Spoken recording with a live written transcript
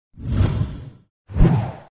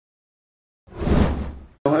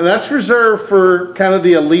And that's reserved for kind of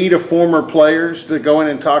the elite of former players to go in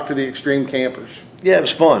and talk to the extreme campers. Yeah, it was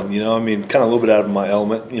fun. I mean, kind of a little bit out of my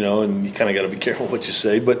element, and you kind of got to be careful what you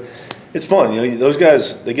say, but it's fun. Those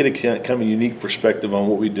guys, they get a kind of a unique perspective on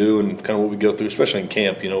what we do and kind of what we go through, especially in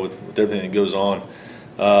camp, with everything that goes on.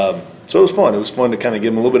 So it was fun. It was fun to kind of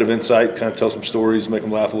give them a little bit of insight, kind of tell some stories, make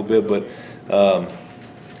them laugh a little bit, but, I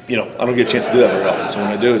don't get a chance to do that very often. So when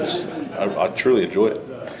I do, I truly enjoy it.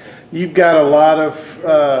 You've got a lot of,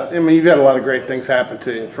 you've had a lot of great things happen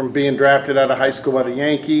to you, from being drafted out of high school by the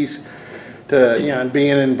Yankees to, and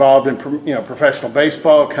being involved in, professional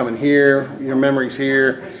baseball, coming here, your memories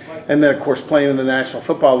here, and then, of course, playing in the National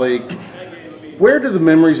Football League. Where do the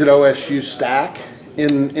memories at OSU stack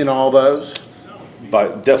in all those?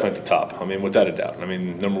 Definitely at the top. I mean, without a doubt. I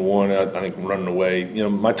mean, number one, I think running away.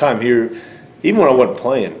 My time here, even when I wasn't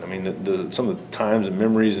playing, I mean, some of the times and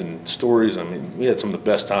memories and stories, I mean, we had some of the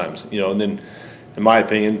best times, and then, in my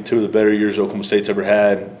opinion, 2 of the better years Oklahoma State's ever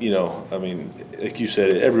had. I mean, like you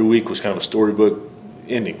said, every week was kind of a storybook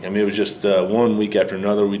ending. I mean, it was just one week after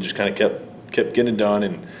another. We just kind of kept getting it done,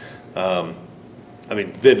 and I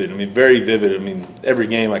mean, vivid. I mean, very vivid. I mean, every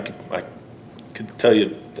game I could tell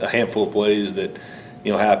you a handful of plays that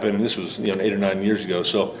happened. This was 8 or 9 years ago,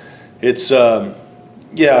 so it's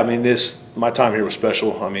yeah. I mean, my time here was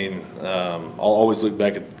special. I mean, I'll always look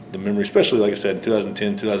back at the memory, especially like I said, in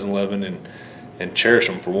 2010, 2011, and cherish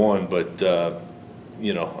them for one. But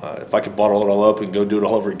if I could bottle it all up and go do it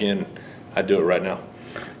all over again, I'd do it right now.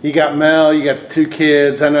 You got Mel, you got the 2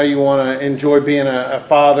 kids. I know you want to enjoy being a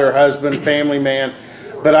father, husband, family man,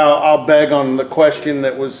 but I'll beg on the question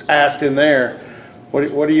that was asked in there. What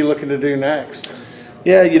are you looking to do next?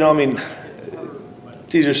 Yeah, I mean,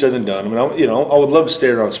 it's easier said than done. I mean, I would love to stay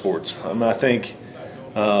around sports. I mean, I think,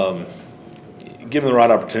 given the right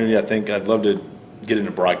opportunity, I think I'd love to get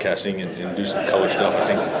into broadcasting and do some color stuff. I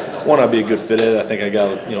think, one, I'd be a good fit at it. I think I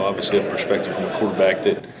got, obviously a perspective from a quarterback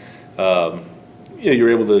that, you're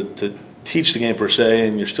able to teach the game per se,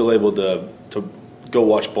 and you're still able to go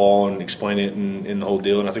watch ball and explain it and the whole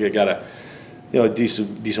deal. And I think I got a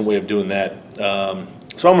decent way of doing that.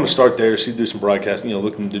 So I'm going to start there, do some broadcasting,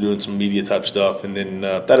 looking to doing some media type stuff, and then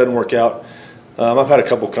if that doesn't work out, I've had a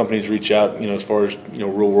couple companies reach out, as far as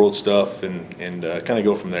real world stuff, and kind of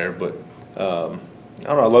go from there. But I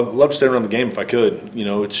don't know, I'd love to stay around the game if I could.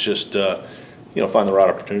 It's just find the right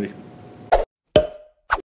opportunity.